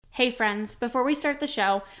Hey friends, before we start the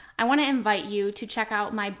show, I want to invite you to check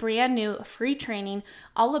out my brand new free training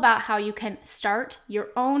all about how you can start your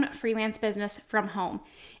own freelance business from home.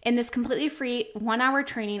 In this completely free 1-hour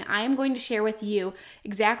training, I am going to share with you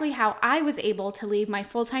exactly how I was able to leave my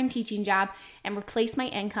full-time teaching job and replace my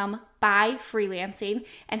income by freelancing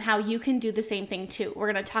and how you can do the same thing too.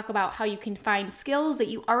 We're going to talk about how you can find skills that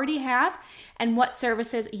you already have and what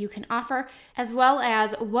services you can offer, as well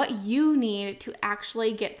as what you need to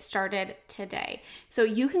actually get started today. So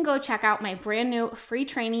you can go check out my brand new free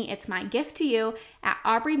training. It's my gift to you at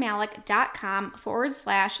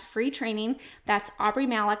aubreemalick.com/free training. That's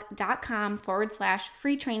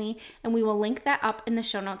aubreemalick.com/free training. And we will link that up in the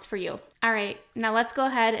show notes for you. All right, now let's go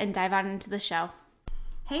ahead and dive on into the show.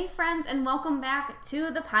 Hey friends, and welcome back to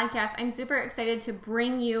the podcast. I'm super excited to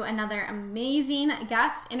bring you another amazing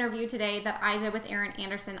guest interview today that I did with Erin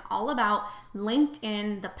Andersen, all about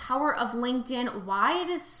LinkedIn, the power of LinkedIn, why it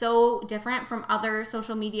is so different from other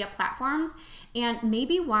social media platforms, and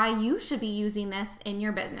maybe why you should be using this in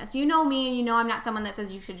your business. You know me, and you know I'm not someone that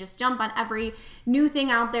says you should just jump on every new thing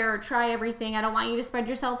out there or try everything. I don't want you to spread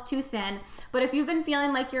yourself too thin. But if you've been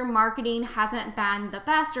feeling like your marketing hasn't been the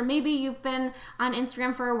best, or maybe you've been on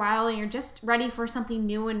Instagram for a while and you're just ready for something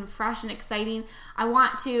new and fresh and exciting, I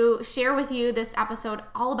want to share with you this episode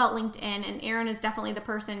all about LinkedIn, and Erin is definitely the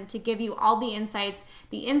person to give you all the insights,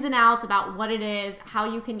 the ins and outs about what it is, how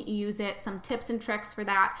you can use it, some tips and tricks for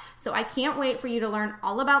that. So I can't wait for you to learn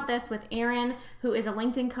all about this with Erin, who is a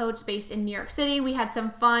LinkedIn coach based in New York City. We had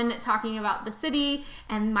some fun talking about the city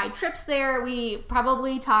and my trips there. We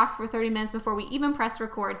probably talked for 30 minutes before we even pressed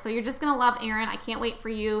record. So you're just going to love Erin. I can't wait for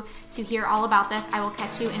you to hear all about this. I will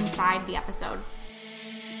catch you inside the episode.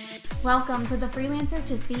 Welcome to the Freelancer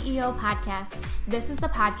to CEO podcast. This is the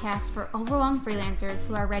podcast for overwhelmed freelancers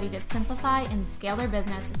who are ready to simplify and scale their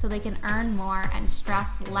business so they can earn more and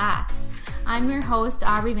stress less. I'm your host,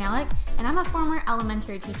 Aubrey Malick, and I'm a former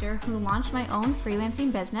elementary teacher who launched my own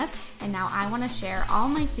freelancing business, and now I want to share all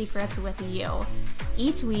my secrets with you.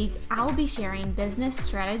 Each week, I'll be sharing business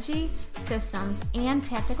strategy, systems, and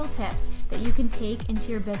tactical tips that you can take into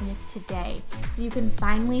your business today so you can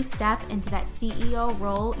finally step into that CEO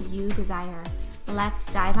role you desire. Let's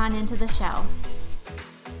dive on into the show.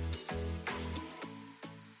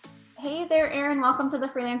 Hey there, Erin. Welcome to the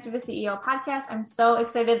Freelancer to CEO podcast. I'm so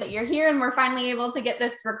excited that you're here and we're finally able to get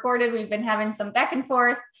this recorded. We've been having some back and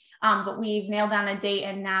forth, but we've nailed down a date,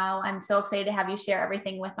 and now I'm so excited to have you share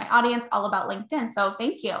everything with my audience all about LinkedIn. So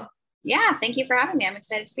thank you. Yeah, thank you for having me. I'm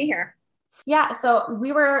excited to be here. Yeah, so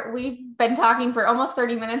we've been talking for almost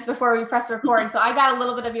 30 minutes before we press record. So I got a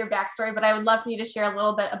little bit of your backstory, but I would love for you to share a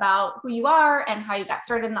little bit about who you are and how you got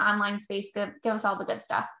started in the online space. Give us all the good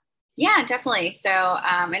stuff. Yeah, definitely. So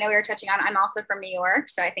I know we were touching on, I'm also from New York.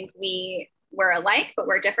 So I think we're alike, but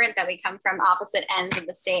we're different, that we come from opposite ends of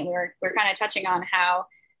the state. We're kind of touching on how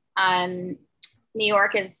New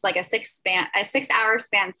York is like a 6-hour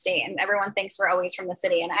span state, and everyone thinks we're always from the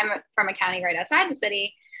city. And I'm from a county right outside the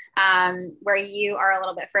city, where you are a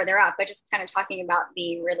little bit further up, but just kind of talking about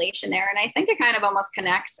the relation there. And I think it kind of almost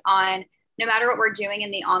connects on, no matter what we're doing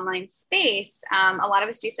in the online space, a lot of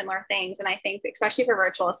us do similar things. And I think, especially for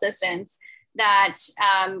virtual assistants, that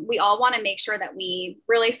we all want to make sure that we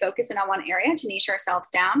really focus in on one area to niche ourselves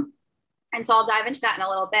down. And so I'll dive into that in a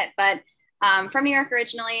little bit. But from New York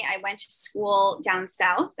originally, I went to school down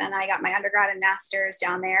south, and I got my undergrad and master's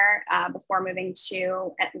down there before moving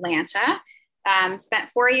to Atlanta. Spent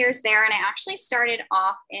 4 years there, and I actually started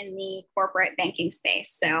off in the corporate banking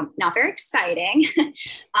space. So not very exciting,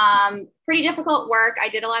 pretty difficult work. I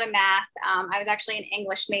did a lot of math. I was actually an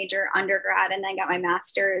English major undergrad, and then got my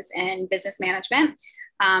master's in business management,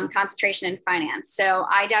 concentration in finance. So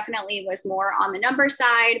I definitely was more on the number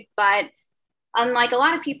side, but unlike a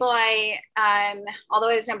lot of people, although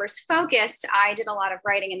I was numbers focused, I did a lot of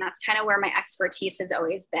writing, and that's kind of where my expertise has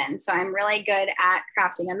always been. So I'm really good at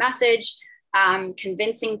crafting a message,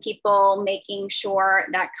 convincing people, making sure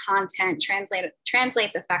that content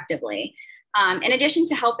translates effectively, in addition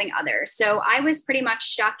to helping others. So I was pretty much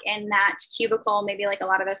stuck in that cubicle, maybe like a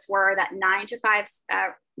lot of us were, that 9 to 5,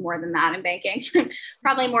 more than that in banking,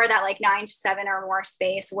 probably more that like 9 to 7 or more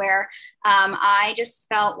space, where I just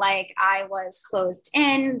felt like I was closed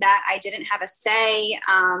in, that I didn't have a say.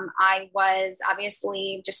 I was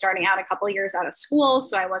obviously just starting out a couple of years out of school,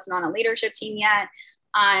 so I wasn't on a leadership team yet.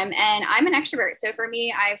 And I'm an extrovert. So for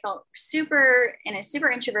me, I felt in a super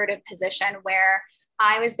introverted position where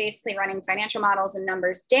I was basically running financial models and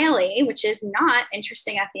numbers daily, which is not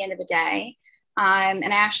interesting at the end of the day. And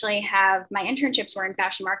I actually my internships were in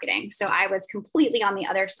fashion marketing. So I was completely on the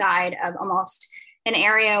other side of almost an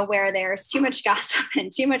area where there's too much gossip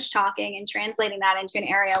and too much talking, and translating that into an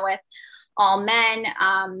area with all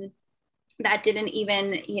men, that didn't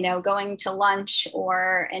even, going to lunch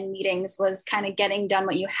or in meetings was kind of getting done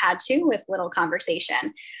what you had to with little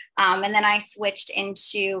conversation. And then I switched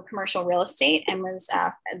into commercial real estate and was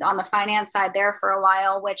on the finance side there for a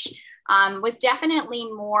while, which was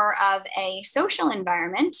definitely more of a social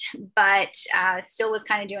environment, but still was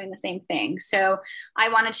kind of doing the same thing. So I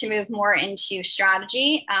wanted to move more into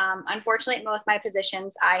strategy. Unfortunately, in both my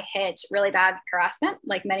positions, I hit really bad harassment,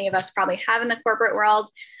 like many of us probably have in the corporate world.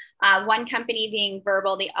 One company being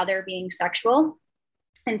verbal, the other being sexual.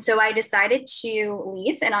 And so I decided to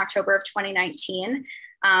leave in October of 2019.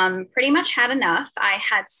 Pretty much had enough. I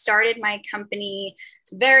had started my company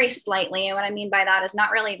very slightly. And what I mean by that is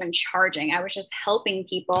not really even charging. I was just helping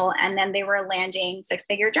people, and then they were landing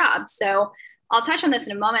 6-figure jobs. So I'll touch on this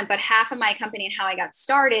in a moment, but half of my company and how I got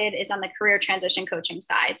started is on the career transition coaching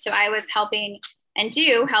side. So I was helping and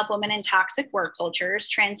do help women in toxic work cultures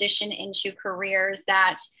transition into careers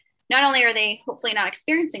that not only are they hopefully not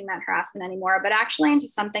experiencing that harassment anymore, but actually into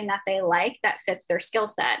something that they like that fits their skill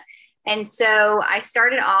set. And so I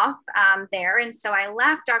started off there. And so I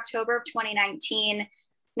left October of 2019,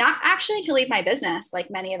 not actually to leave my business like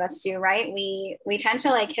many of us do, right? We tend to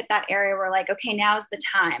like hit that area where like, okay, now's the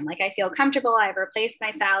time. Like I feel comfortable. I've replaced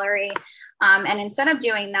my salary. And instead of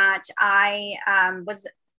doing that, I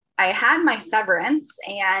had my severance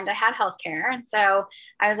and I had healthcare. And so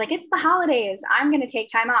I was like, it's the holidays. I'm going to take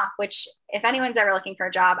time off, which if anyone's ever looking for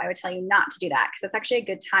a job, I would tell you not to do that because it's actually a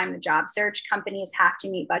good time to job search. Companies have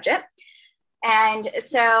to meet budget. And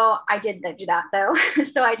so I did do that though.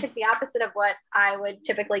 So I took the opposite of what I would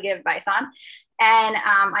typically give advice on. And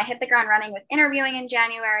I hit the ground running with interviewing in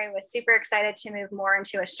January, was super excited to move more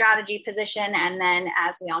into a strategy position. And then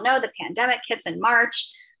as we all know, the pandemic hits in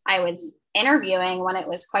March. I was interviewing when it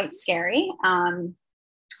was quite scary. And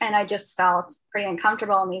I just felt pretty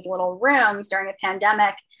uncomfortable in these little rooms during a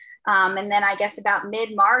pandemic. And then I guess about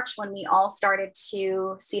mid-March, when we all started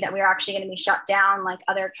to see that we were actually going to be shut down like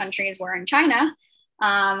other countries were in China,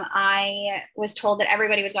 I was told that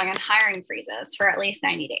everybody was going on hiring freezes for at least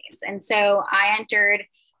 90 days. And so I entered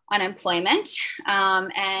unemployment.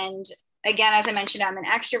 And again, as I mentioned, I'm an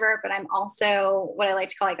extrovert, but I'm also what I like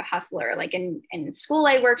to call like a hustler. Like in school,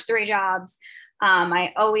 I worked 3 jobs.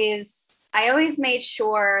 I always made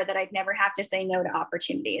sure that I'd never have to say no to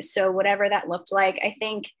opportunities. So whatever that looked like, I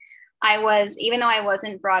think even though I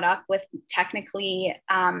wasn't brought up with technically,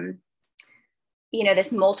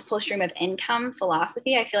 this multiple stream of income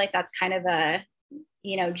philosophy, I feel like that's kind of a,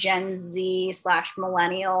 Gen Z /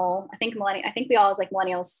 millennial. I think we all as like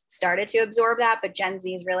millennials started to absorb that, but Gen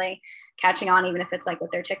Z is really catching on, even if it's like with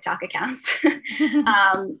their TikTok accounts.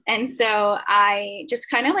 And so I just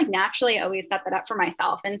kind of like naturally always set that up for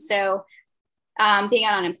myself. And so being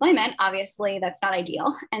on unemployment, obviously that's not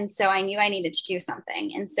ideal. And so I knew I needed to do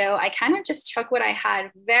something. And so I kind of just took what I had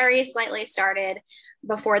very slightly started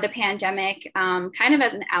before the pandemic, kind of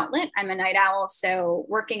as an outlet. I'm a night owl. So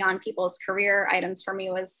working on people's career items for me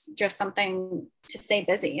was just something to stay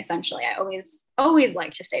busy. Essentially, I always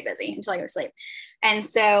like to stay busy until I go to sleep. And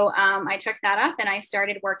so I took that up and I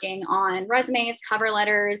started working on resumes, cover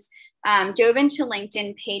letters, dove into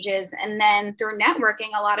LinkedIn pages. And then through networking,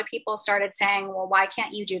 a lot of people started saying, well, why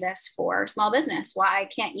can't you do this for small business? Why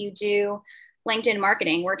can't you do LinkedIn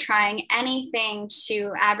marketing? We're trying anything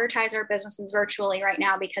to advertise our businesses virtually right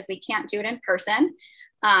now because we can't do it in person.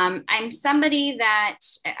 I'm somebody that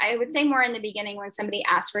I would say more in the beginning when somebody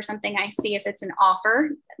asks for something, I see if it's an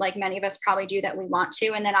offer, like many of us probably do that we want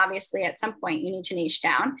to. And then obviously at some point you need to niche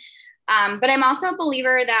down. But I'm also a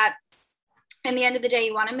believer that in the end of the day,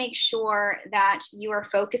 you want to make sure that you are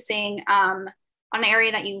focusing on an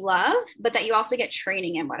area that you love, but that you also get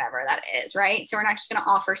training in whatever that is, right? So we're not just going to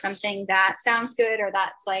offer something that sounds good or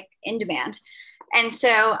that's like in demand. And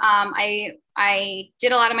so I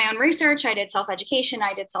did a lot of my own research. I did self-education.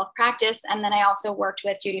 I did self-practice. And then I also worked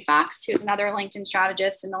with Judy Fox, who's another LinkedIn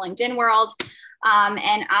strategist in the LinkedIn world.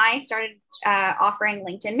 And I started offering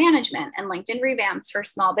LinkedIn management and LinkedIn revamps for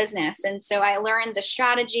small business. And so I learned the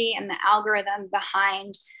strategy and the algorithm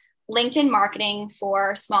behind LinkedIn marketing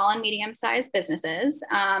for small and medium-sized businesses.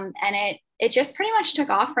 And it just pretty much took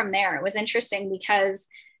off from there. It was interesting because,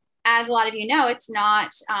 as a lot of you know, it's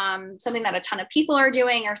not something that a ton of people are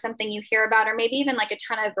doing or something you hear about, or maybe even like a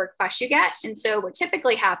ton of requests you get. And so what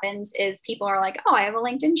typically happens is people are like, oh, I have a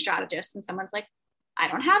LinkedIn strategist. And someone's like, I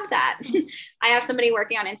don't have that. I have somebody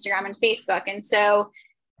working on Instagram and Facebook. And so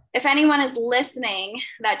if anyone is listening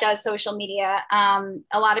that does social media,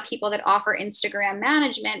 a lot of people that offer Instagram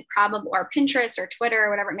management probably, or Pinterest or Twitter or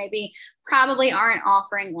whatever it may be, probably aren't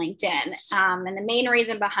offering LinkedIn. And the main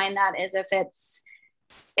reason behind that is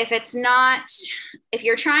if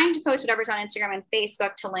you're trying to post whatever's on Instagram and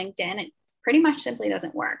Facebook to LinkedIn, it pretty much simply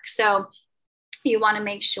doesn't work. So you want to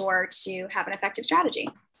make sure to have an effective strategy.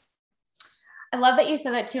 I love that you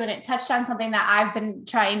said that too. And it touched on something that I've been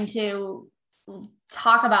trying to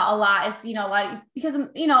talk about a lot is, because,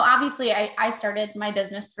 obviously I started my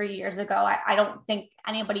business 3 years ago. I don't think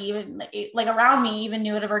anybody even like around me even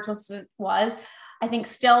knew what a virtual assistant was. I think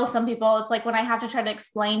still some people, it's like when I have to try to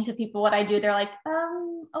explain to people what I do, they're like,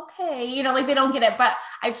 okay, like they don't get it. But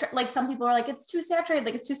like some people are like, it's too saturated.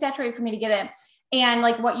 Like it's too saturated for me to get it. And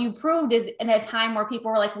like what you proved is in a time where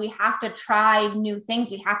people were like, we have to try new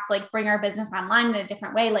things. We have to like bring our business online in a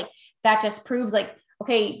different way. Like that just proves like,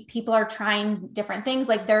 okay, people are trying different things.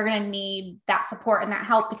 Like they're going to need that support and that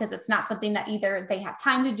help because it's not something that either they have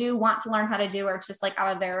time to do, want to learn how to do, or it's just like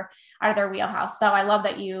out of their wheelhouse. So I love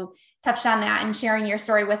that you touched on that and sharing your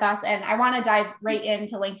story with us. And I want to dive right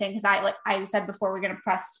into LinkedIn because I said before we're going to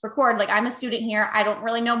press record, like I'm a student here. I don't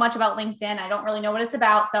really know much about LinkedIn. I don't really know what it's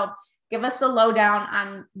about. So give us the lowdown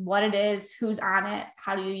on what it is, who's on it,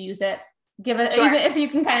 how do you use it? Give it, sure. Even if you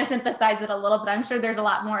can kind of synthesize it a little bit. I'm sure there's a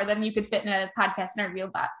lot more than you could fit in a podcast interview,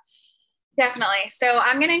 but. Definitely. So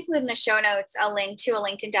I'm going to include in the show notes a link to a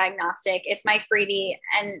LinkedIn diagnostic. It's my freebie,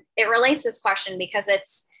 and it relates to this question because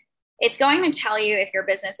it's going to tell you if your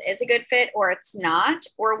business is a good fit or it's not,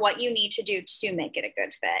 or what you need to do to make it a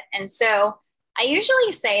good fit. And so I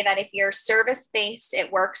usually say that if you're service-based,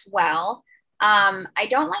 it works well. I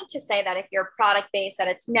don't like to say that if you're product-based that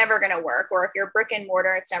it's never going to work, or if you're brick and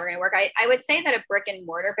mortar, it's never going to work. I would say that a brick and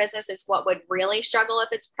mortar business is what would really struggle if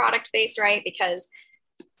it's product-based, right? Because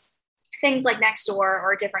things like Nextdoor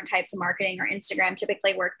or different types of marketing or Instagram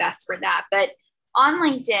typically work best for that. But on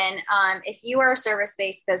LinkedIn, if you are a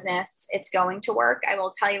service-based business, it's going to work. I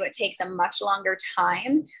will tell you it takes a much longer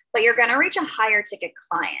time, but you're going to reach a higher ticket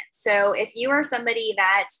client. So if you are somebody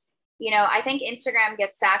that I think Instagram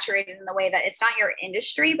gets saturated in the way that it's not your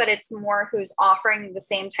industry, but it's more who's offering the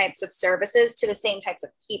same types of services to the same types of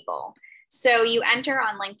people. So you enter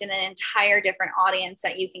on LinkedIn an entire different audience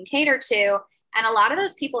that you can cater to. And a lot of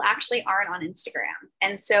those people actually aren't on Instagram.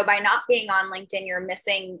 And so by not being on LinkedIn, you're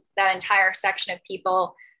missing that entire section of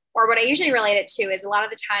people. Or what I usually relate it to is a lot of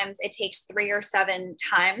the times it takes 3 or 7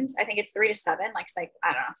 times. I think it's 3 to 7, like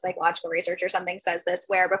psychological research or something says this,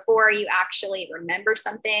 where before you actually remember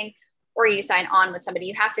something or you sign on with somebody,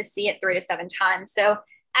 you have to see it 3 to 7 times. So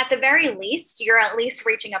at the very least, you're at least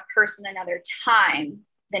reaching a person another time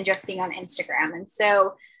than just being on Instagram. And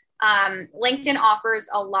so LinkedIn offers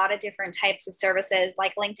a lot of different types of services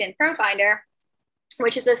like LinkedIn Pro Finder,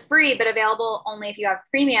 which is a free, but available only if you have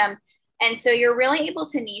premium. And so you're really able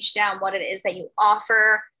to niche down what it is that you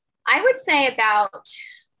offer. I would say in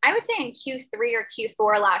Q3 or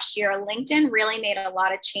Q4 last year, LinkedIn really made a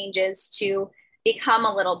lot of changes to become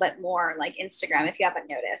a little bit more like Instagram, if you haven't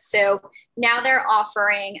noticed. So now they're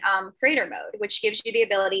offering creator mode, which gives you the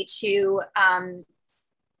ability to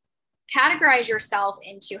categorize yourself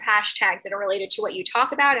into hashtags that are related to what you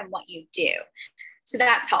talk about and what you do. So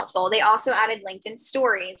that's helpful. They also added LinkedIn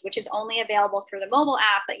Stories, which is only available through the mobile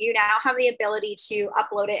app, but you now have the ability to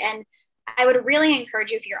upload it. And I would really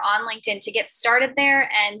encourage you, if you're on LinkedIn, to get started there.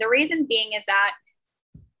 And the reason being is that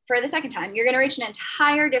for the second time, you're going to reach an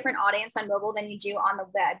entire different audience on mobile than you do on the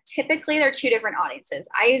web. Typically, they're 2 different audiences.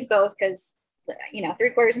 I use both because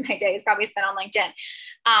 3/4 of my day is probably spent on LinkedIn.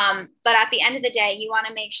 But at the end of the day, you want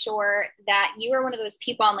to make sure that you are one of those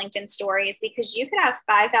people on LinkedIn Stories, because you could have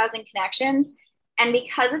 5,000 connections. And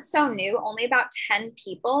because it's so new, only about 10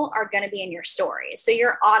 people are going to be in your stories. So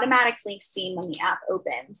you're automatically seen when the app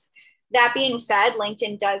opens. That being said,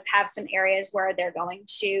 LinkedIn does have some areas where they're going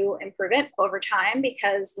to improve it over time,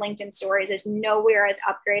 because LinkedIn Stories is nowhere as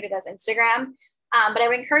upgraded as Instagram. But I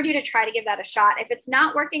would encourage you to try to give that a shot. If it's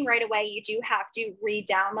not working right away, you do have to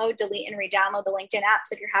delete and re-download the LinkedIn app.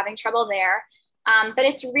 So if you're having trouble there, but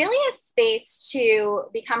it's really a space to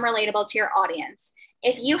become relatable to your audience.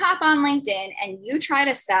 If you hop on LinkedIn and you try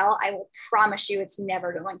to sell, I will promise you it's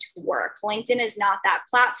never going to work. LinkedIn is not that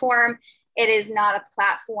platform. It is not a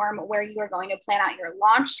platform where you are going to plan out your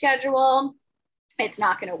launch schedule. It's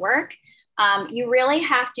not going to work. You really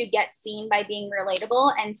have to get seen by being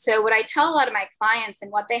relatable. And so what I tell a lot of my clients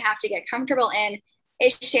and what they have to get comfortable in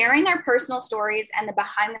is sharing their personal stories and the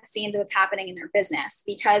behind the scenes of what's happening in their business.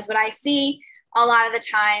 Because what I see a lot of the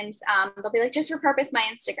times, they'll be like, just repurpose my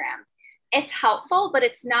Instagram. it's helpful, but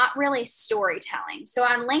it's not really storytelling. So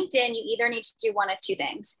on LinkedIn, you either need to do one of two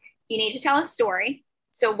things. You need to tell a story.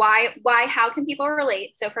 So how can people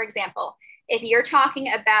relate? So for example, if you're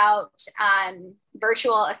talking about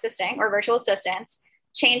virtual assisting or virtual assistants,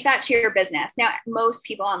 change that to your business. Now, most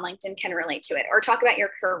people on LinkedIn can relate to it, or talk about your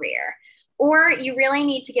career. Or you really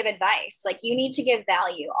need to give advice. Like, you need to give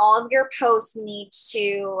value. All of your posts need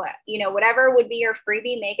to, whatever would be your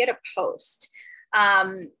freebie, make it a post.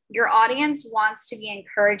 Your audience wants to be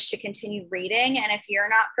encouraged to continue reading. And if you're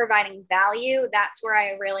not providing value, that's where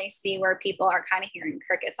I really see where people are kind of hearing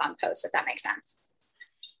crickets on posts, if that makes sense.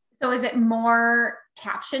 So is it more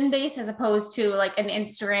caption based as opposed to like an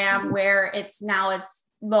Instagram where it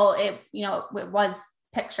was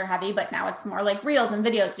picture heavy, but now it's more like reels and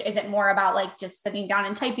videos? Is it more about like just sitting down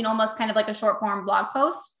and typing, almost kind of like a short form blog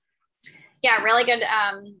post? Yeah, really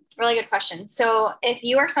good question. So if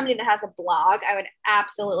you are somebody that has a blog, I would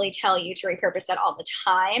absolutely tell you to repurpose that all the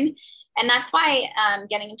time. And that's why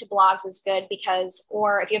getting into blogs is good, because,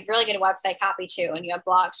 or if you have really good website copy too, and you have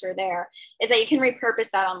blogs that are there, is that you can repurpose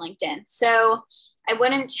that on LinkedIn. So I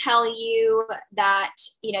wouldn't tell you that,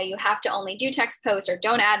 you have to only do text posts, or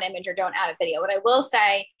don't add an image, or don't add a video. What I will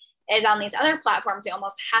say is, on these other platforms, you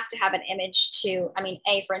almost have to have an image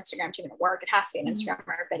for Instagram to even work. It has to be an Instagram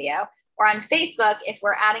or a video. Or on Facebook, if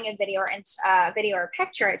we're adding a video or a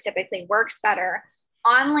picture, it typically works better.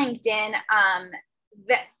 On LinkedIn,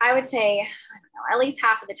 I would say, I don't know, at least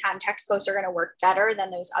half of the time text posts are going to work better than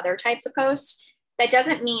those other types of posts. That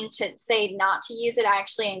doesn't mean to say not to use it. I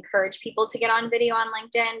actually encourage people to get on video on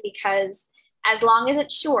LinkedIn, because as long as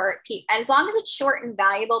it's short and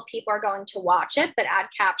valuable, people are going to watch it, but add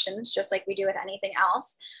captions just like we do with anything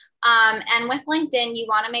else. And with LinkedIn, you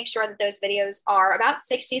want to make sure that those videos are about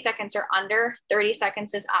 60 seconds or under. 30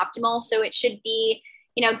 seconds is optimal. So it should be,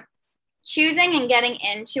 choosing and getting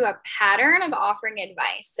into a pattern of offering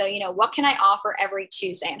advice. So, what can I offer every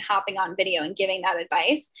Tuesday, and hopping on video and giving that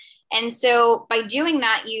advice. And so by doing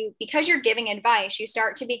that, because you're giving advice, you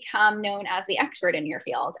start to become known as the expert in your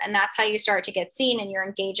field. And that's how you start to get seen, and you're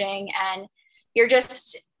engaging, and you're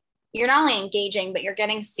not only engaging, but you're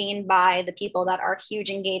getting seen by the people that are huge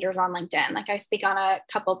engagers on LinkedIn. Like, I speak on a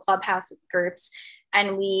couple Clubhouse groups,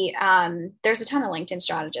 and there's a ton of LinkedIn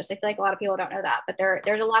strategists. I feel like a lot of people don't know that, but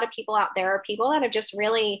there's a lot of people out there, people that have just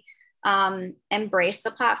really embraced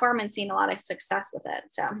the platform and seen a lot of success with it.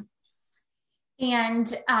 So. And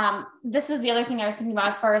this was the other thing I was thinking about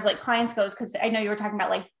as far as like clients goes, because I know you were talking about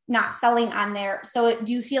like not selling on there. So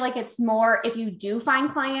do you feel like it's more, if you do find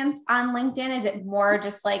clients on LinkedIn, is it more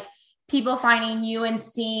just like people finding you and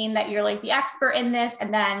seeing that you're like the expert in this,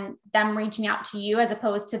 and then them reaching out to you, as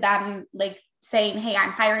opposed to them like saying, hey,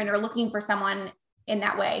 I'm hiring or looking for someone in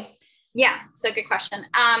that way? Yeah. So good question.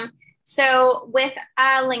 So with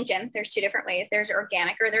LinkedIn, there's two different ways. There's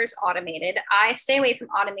organic or there's automated. I stay away from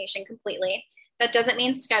automation completely. That doesn't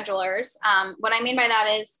mean schedulers. What I mean by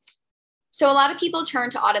that is, so a lot of people turn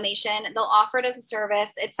to automation. They'll offer it as a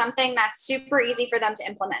service. It's something that's super easy for them to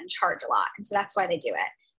implement and charge a lot. And so that's why they do it.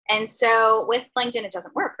 And so with LinkedIn, it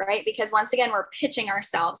doesn't work, right? Because once again, we're pitching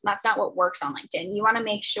ourselves, and that's not what works on LinkedIn. You want to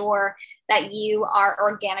make sure that you are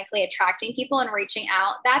organically attracting people and reaching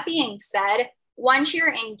out. That being said, once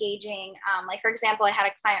you're engaging, like for example, I had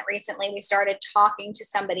a client recently, we started talking to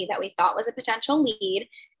somebody that we thought was a potential lead,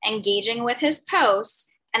 engaging with his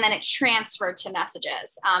posts, and then it transferred to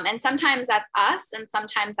messages. And sometimes that's us, and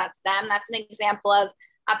sometimes that's them. That's an example of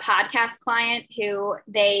a podcast client who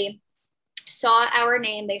they saw our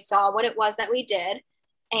name, they saw what it was that we did.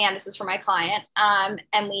 And this is for my client. So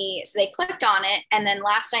they clicked on it. And then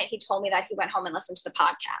last night he told me that he went home and listened to the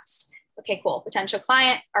podcast. Okay, cool. Potential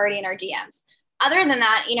client already in our DMs. Other than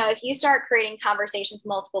that, if you start creating conversations with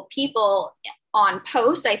multiple people on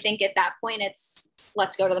posts, I think at that point it's,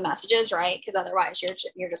 let's go to the messages, right? Because otherwise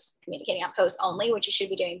you're just communicating on posts only, which you should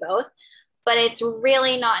be doing both. But it's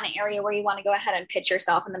really not an area where you want to go ahead and pitch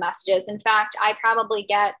yourself in the messages. In fact, I probably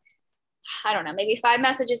get, I don't know, maybe 5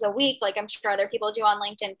 messages a week, like I'm sure other people do on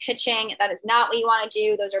LinkedIn, pitching. That is not what you want to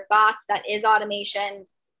do. Those are bots. That is automation.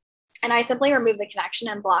 And I simply remove the connection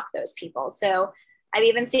and block those people. So I've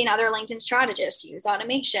even seen other LinkedIn strategists use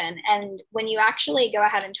automation. And when you actually go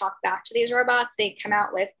ahead and talk back to these robots, they come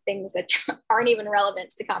out with things that aren't even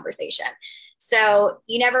relevant to the conversation. So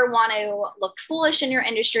you never want to look foolish in your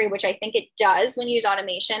industry, which I think it does when you use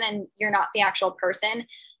automation and you're not the actual person.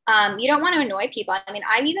 You don't want to annoy people. I mean,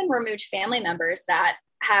 I've even removed family members that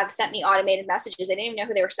have sent me automated messages. I didn't even know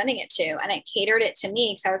who they were sending it to. And it catered it to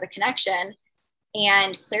me because I was a connection.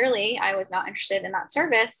 And clearly I was not interested in that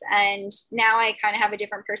service. And now I kind of have a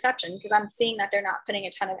different perception because I'm seeing that they're not putting a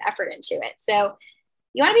ton of effort into it. So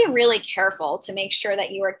you want to be really careful to make sure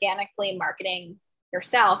that you're organically marketing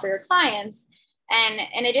yourself or your clients. And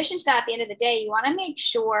in addition to that, at the end of the day, you want to make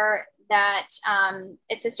sure that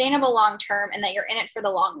it's sustainable long-term and that you're in it for the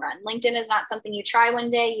long run. LinkedIn is not something you try one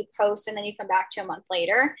day, you post, and then you come back to a month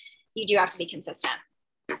later. You do have to be consistent.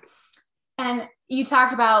 And you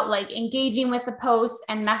talked about like engaging with the posts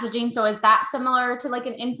and messaging. So is that similar to like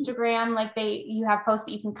an Instagram? Like you have posts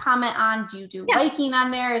that you can comment on. Do you do liking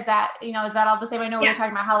on there? Is that, is that all the same? I know we were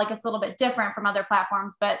talking about how like it's a little bit different from other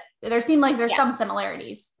platforms, but there seem like there's some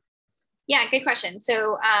similarities. Yeah, good question.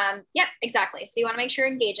 So, exactly. So you want to make sure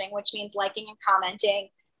you're engaging, which means liking and commenting.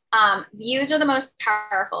 Views are the most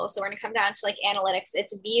powerful. So we're going to come down to like analytics.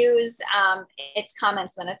 It's views, it's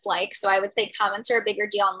comments, then it's likes. So I would say comments are a bigger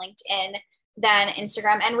deal on LinkedIn than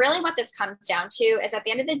Instagram. And really what this comes down to is at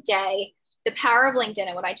the end of the day, the power of LinkedIn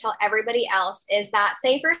and what I tell everybody else is that,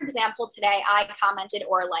 say, for example, today I commented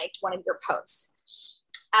or liked one of your posts.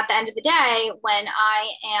 At the end of the day,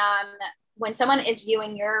 when someone is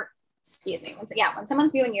viewing when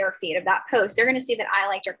someone's viewing your feed of that post, they're going to see that I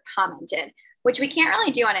liked or commented, which we can't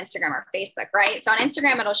really do on Instagram or Facebook, right? So on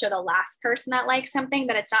Instagram, it'll show the last person that likes something,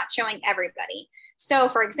 but it's not showing everybody. So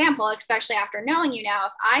for example, especially after knowing you now,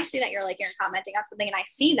 if I see that you're liking or commenting on something and I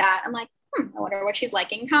see that, I'm like, I wonder what she's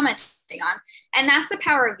liking and commenting on. And that's the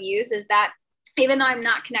power of views, is that even though I'm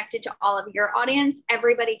not connected to all of your audience,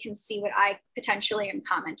 everybody can see what I potentially am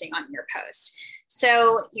commenting on your post.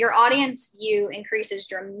 So your audience view increases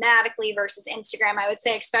dramatically versus Instagram. I would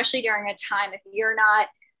say, especially during a time, if you're not,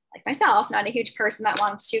 like myself, not a huge person that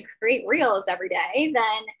wants to create reels every day,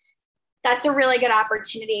 then that's a really good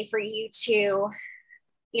opportunity for you to,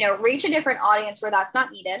 reach a different audience where that's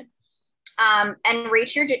not needed. And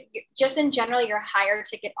reach just in general, your higher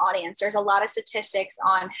ticket audience. There's a lot of statistics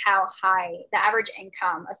on how high the average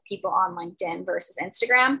income of people on LinkedIn versus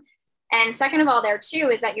Instagram. And second of all, there too,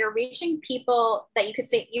 is that you're reaching people that you could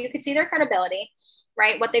see their credibility,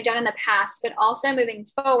 right? What they've done in the past, but also moving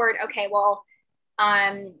forward. Okay, well,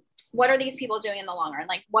 what are these people doing in the long run?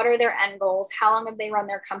 Like, what are their end goals? How long have they run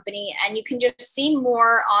their company? And you can just see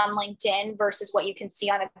more on LinkedIn versus what you can see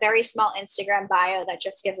on a very small Instagram bio that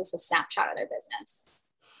just gives us a snapshot of their business.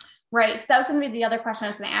 Right. So that was going to be the other question I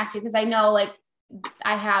was going to ask you, because I know like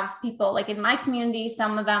I have people like in my community,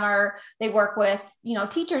 some of them they work with,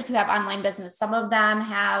 teachers who have online business. Some of them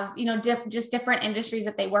have, just different industries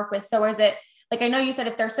that they work with. So is it, like, I know you said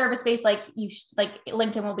if they're service-based, like like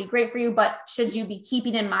LinkedIn will be great for you, but should you be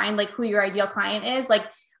keeping in mind like who your ideal client is? Like,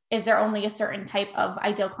 is there only a certain type of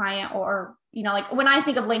ideal client, or, like when I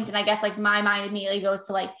think of LinkedIn, I guess like my mind immediately goes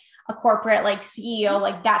to like a corporate, like CEO,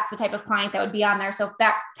 like that's the type of client that would be on there. So if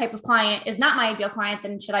that type of client is not my ideal client,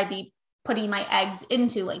 then should I be putting my eggs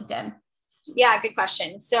into LinkedIn? Yeah, good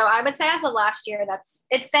question. So I would say as of last year,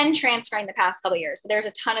 it's been transferring the past couple of years. So there's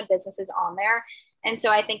a ton of businesses on there. And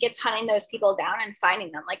so I think it's hunting those people down and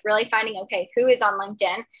finding them, like really finding, okay, who is on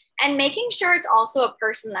LinkedIn, and making sure it's also a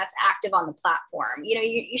person that's active on the platform.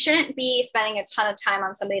 You shouldn't be spending a ton of time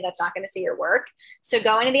on somebody that's not going to see your work. So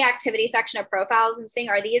go into the activity section of profiles and seeing,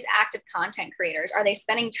 are these active content creators? Are they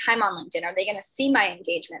spending time on LinkedIn? Are they going to see my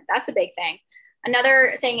engagement? That's a big thing.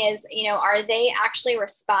 Another thing is, are they actually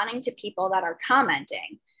responding to people that are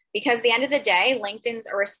commenting? Because at the end of the day, LinkedIn's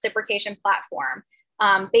a reciprocation platform.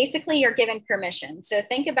 Basically, you're given permission. So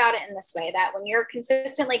think about it in this way, that when you're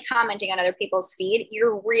consistently commenting on other people's feed,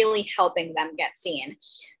 you're really helping them get seen.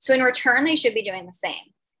 So in return, they should be doing the same.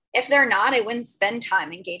 If they're not, I wouldn't spend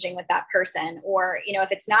time engaging with that person, or,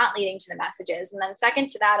 if it's not leading to the messages. And then second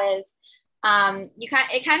to that is,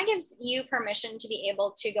 it kind of gives you permission to be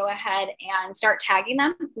able to go ahead and start tagging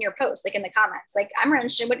them in your post, like in the comments, like, I'm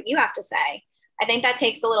interested in what you have to say. I think that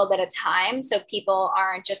takes a little bit of time, so people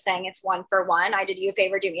aren't just saying it's one for one. I did you a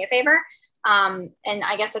favor, do me a favor. And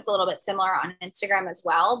I guess it's a little bit similar on Instagram as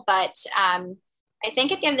well. But I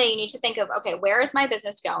think at the end of the day, you need to think of, okay, where is my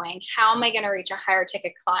business going? How am I going to reach a higher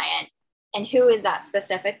ticket client? And who is that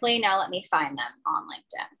specifically? Now let me find them on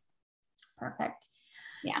LinkedIn. Perfect.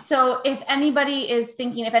 Yeah. So if anybody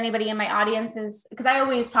in my audience is, because I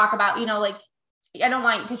always talk about, like, I don't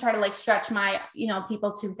want to try to like stretch my,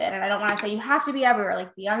 people too thin. And I don't want to say you have to be everywhere,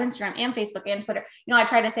 like be on Instagram and Facebook and Twitter. I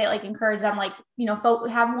try to say, like, encourage them, like,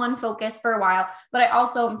 have one focus for a while. But I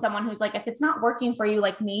also am someone who's like, if it's not working for you,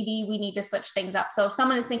 like maybe we need to switch things up. So if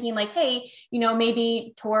someone is thinking like, hey,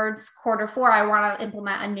 maybe towards Q4, I want to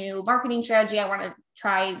implement a new marketing strategy. I want to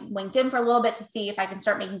try LinkedIn for a little bit to see if I can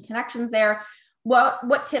start making connections there.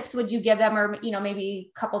 What tips would you give them, or,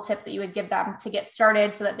 maybe a couple tips that you would give them to get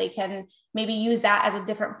started so that they can maybe use that as a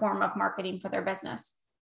different form of marketing for their business?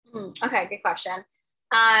 Okay, good question.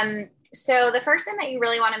 So the first thing that you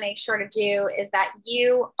really want to make sure to do is that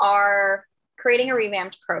you are creating a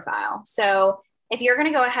revamped profile. So if you're going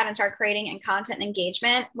to go ahead and start creating and content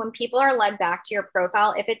engagement, when people are led back to your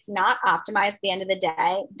profile, if it's not optimized at the end of the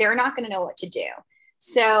day, they're not going to know what to do.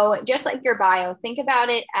 So just like your bio, think about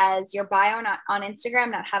it as your bio not on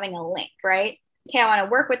Instagram, not having a link, right? Okay, I want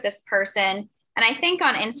to work with this person. And I think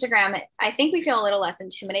on Instagram, I think we feel a little less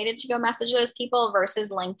intimidated to go message those people versus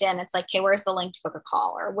LinkedIn. It's like, okay, where's the link to book a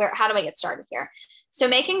call, or how do I get started here? So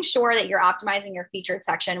making sure that you're optimizing your featured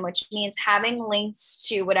section, which means having links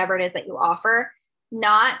to whatever it is that you offer,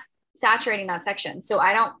 not saturating that section. So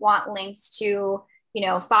I don't want links to,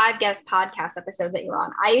 5 guest podcast episodes that you're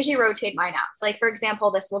on. I usually rotate mine out. So like, for example,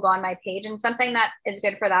 this will go on my page, and something that is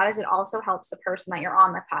good for that is it also helps the person that you're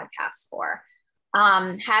on the podcast for.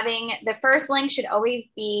 Having the first link should always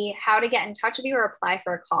be how to get in touch with you or apply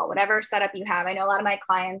for a call, whatever setup you have. I know a lot of my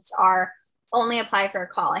clients are only apply for a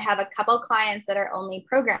call. I have a couple clients that are only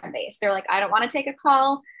program based. They're like, I don't want to take a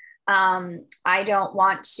call. I don't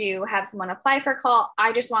want to have someone apply for a call.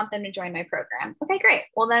 I just want them to join my program. Okay, great.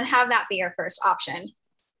 Well, then have that be your first option.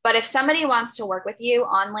 But if somebody wants to work with you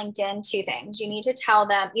on LinkedIn, 2 things. You need to tell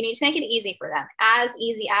them, you need to make it easy for them, as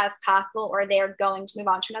easy as possible, or they're going to move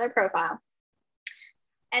on to another profile.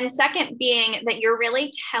 And second being that you're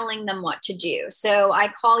really telling them what to do. So I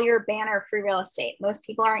call your banner free real estate. Most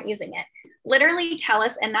people aren't using it. Literally tell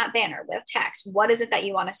us in that banner with text, what is it that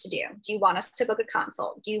you want us to do? Do you want us to book a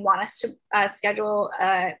consult? Do you want us to schedule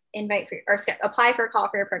invite for, or apply for a call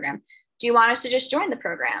for your program? Do you want us to just join the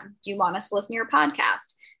program? Do you want us to listen to your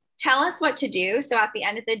podcast? Tell us what to do. So at the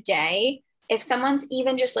end of the day, if someone's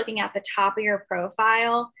even just looking at the top of your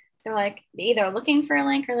profile, they're like either looking for a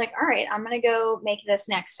link or like, all right, I'm going to go make this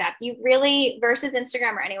next step. You really, versus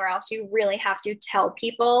Instagram or anywhere else, you really have to tell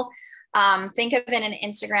people. Think of it in an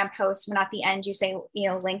Instagram post when at the end you say,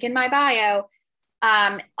 link in my bio.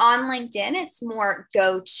 On LinkedIn, it's more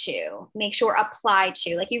go to, make sure apply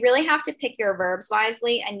to. Like you really have to pick your verbs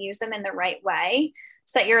wisely and use them in the right way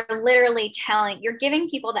so that you're literally you're giving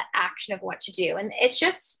people the action of what to do. And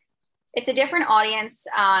it's a different audience.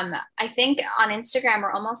 I think on Instagram,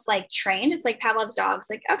 we're almost like trained. It's like Pavlov's dogs.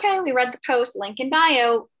 Like, okay, we read the post, link in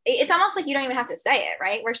bio. It's almost like you don't even have to say it,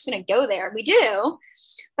 right? We're just going to go there. We do.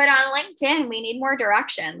 But on LinkedIn, we need more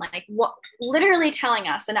direction, like what literally telling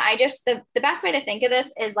us. And the best way to think of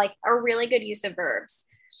this is like a really good use of verbs.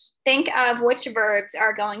 Think of which verbs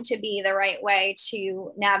are going to be the right way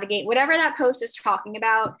to navigate whatever that post is talking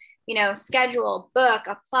about. Schedule, book,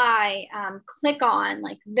 apply, click on,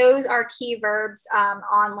 like those are key verbs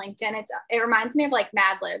on LinkedIn. It reminds me of like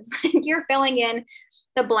Mad Libs. You're filling in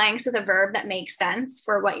the blanks with a verb that makes sense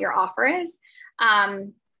for what your offer is.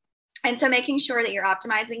 And so making sure that you're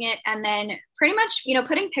optimizing it, and then pretty much,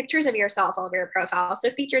 putting pictures of yourself all over your profile. So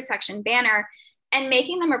featured section, banner, and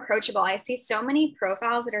making them approachable. I see so many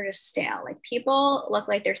profiles that are just stale. Like people look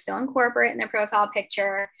like they're still in corporate in their profile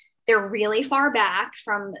picture. They're really far back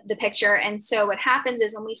from the picture. And so what happens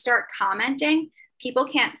is when we start commenting, people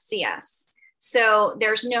can't see us. So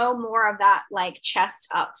there's no more of that like chest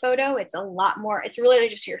up photo. It's a lot more, it's really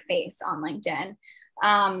just your face on LinkedIn.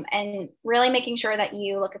 And really making sure that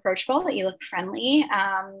you look approachable, that you look friendly.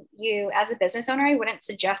 You, as a business owner, I wouldn't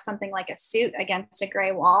suggest something like a suit against a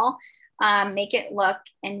gray wall. Make it look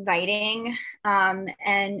inviting.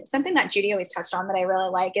 And something that Judy always touched on that I really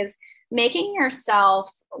like is making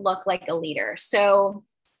yourself look like a leader. So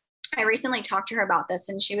I recently talked to her about this,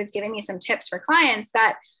 and she was giving me some tips for clients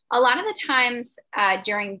that a lot of the times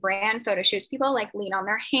during brand photo shoots, people like lean on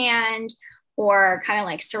their hand or kind of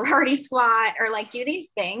like sorority squat or like do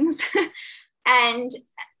these things. And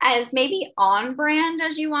as maybe on brand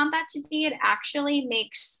as you want that to be,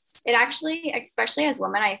 especially as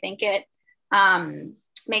women, I think it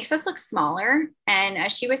makes us look smaller. And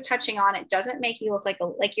as she was touching on, it doesn't make you look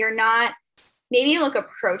like you're not, maybe you look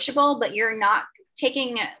approachable, but you're not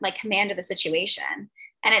taking like command of the situation.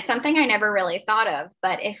 And it's something I never really thought of.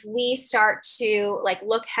 But if we start to like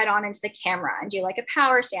look head on into the camera and do like a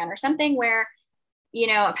power stand or something where,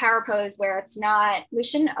 a power pose where it's not, we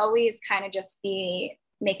shouldn't always kind of just be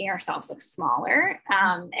making ourselves look smaller.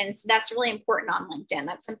 And so that's really important on LinkedIn.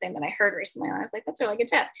 That's something that I heard recently. And I was like, that's a really good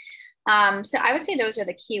tip. So I would say those are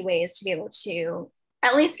the key ways to be able to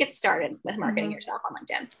at least get started with marketing yourself on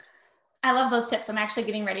LinkedIn. I love those tips. I'm actually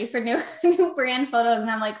getting ready for new brand photos,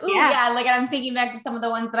 and I'm like, ooh, yeah. Like I'm thinking back to some of the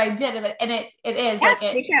ones that I did, and it is like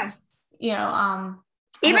it, me too.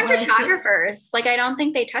 Even photographers, like I don't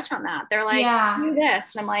think they touch on that. They're like, do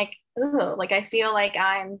this, and I'm like, ooh, like I feel like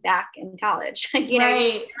I'm back in college. You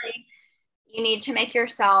need to make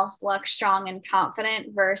yourself look strong and confident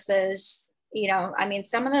versus I mean,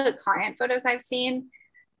 some of the client photos I've seen,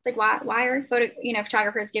 it's like, why are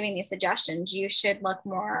photographers giving these suggestions? You should look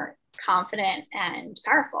more confident and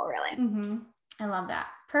powerful, really. Mm-hmm. I love that.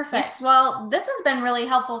 Perfect. Yeah. Well, this has been really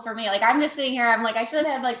helpful for me. Like, I'm just sitting here, I'm like, I should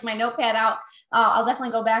have like my notepad out. I'll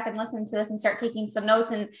definitely go back and listen to this and start taking some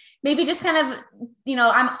notes, and maybe just kind of,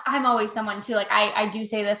 I'm always someone too. Like I do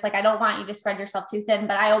say this, like, I don't want you to spread yourself too thin,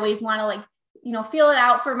 but I always want to like, feel it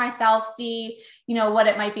out for myself, see, what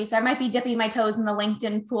it might be. So I might be dipping my toes in the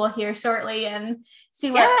LinkedIn pool here shortly and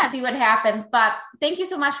see what happens. But thank you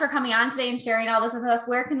so much for coming on today and sharing all this with us.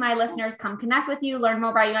 Where can my listeners come connect with you, learn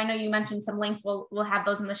more about you? I know you mentioned some links. We'll have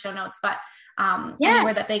those in the show notes, but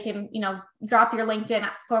anywhere that they can, drop your LinkedIn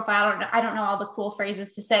profile. I don't know all the cool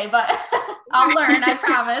phrases to say, but I'll learn, I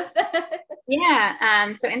promise.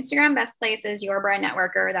 Yeah. So Instagram, best place is Your Brand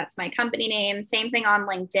Networker. That's my company name. Same thing on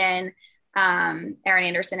LinkedIn. Erin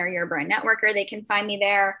Andersen or Your Brand Networker. They can find me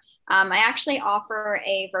there. I actually offer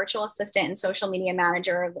a virtual assistant and social media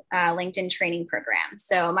manager LinkedIn training program.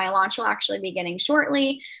 So my launch will actually be beginning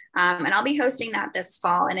shortly. And I'll be hosting that this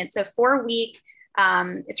fall. And it's a 4-week,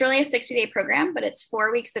 it's really a 60-day program, but it's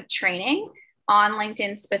 4 weeks of training on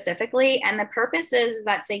LinkedIn specifically. And the purpose is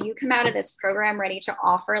that so you come out of this program ready to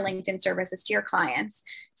offer LinkedIn services to your clients.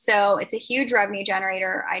 So it's a huge revenue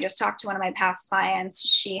generator. I just talked to one of my past clients.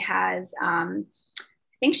 She has, I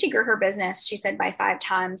think she grew her business, she said, by 5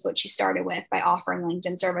 times what she started with by offering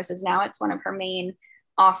LinkedIn services. Now it's one of her main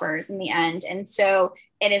offers in the end. And so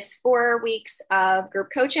it is 4 weeks of group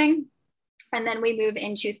coaching. And then we move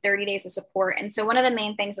into 30 days of support. And so one of the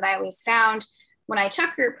main things that I always found when I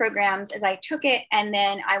took group programs is I took it and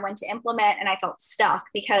then I went to implement and I felt stuck,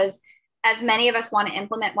 because as many of us want to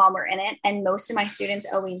implement while we're in it, and most of my students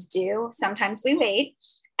always do, sometimes we wait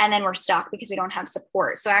and then we're stuck because we don't have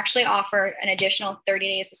support. So I actually offer an additional 30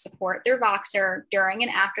 days of support through Voxer during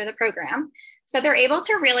and after the program. So they're able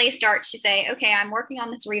to really start to say, okay, I'm working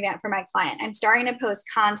on this revamp for my client. I'm starting to post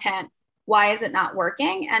content. Why is it not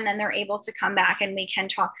working? And then they're able to come back and we can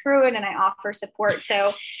talk through it and I offer support.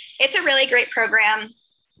 So it's a really great program.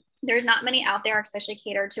 There's not many out there, especially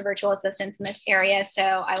catered to virtual assistants in this area. So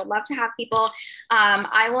I would love to have people.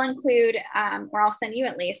 I will include, or I'll send you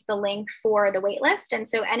at least the link for the waitlist. And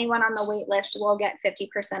so anyone on the waitlist will get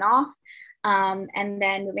 50% off. And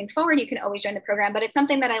then moving forward, you can always join the program, but it's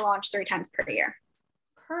something that I launch 3 times per year.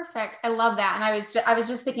 Perfect. I love that. And I was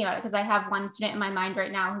just thinking about it because I have one student in my mind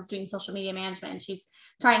right now who's doing social media management, and she's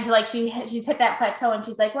trying to she's hit that plateau and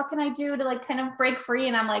she's like, what can I do to kind of break free?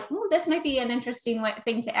 And I'm like, this might be an interesting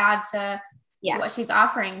thing to add to what she's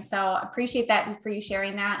offering. So appreciate that for you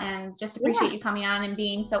sharing that, and just appreciate you coming on and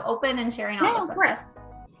being so open and sharing all this with us.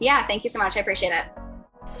 Yeah. Thank you so much. I appreciate it.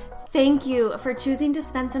 Thank you for choosing to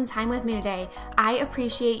spend some time with me today. I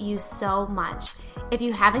appreciate you so much. If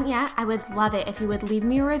you haven't yet, I would love it if you would leave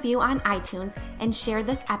me a review on iTunes and share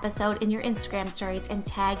this episode in your Instagram stories and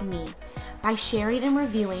tag me. By sharing and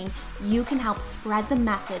reviewing, you can help spread the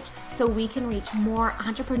message so we can reach more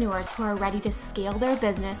entrepreneurs who are ready to scale their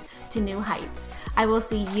business to new heights. I will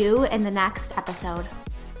see you in the next episode.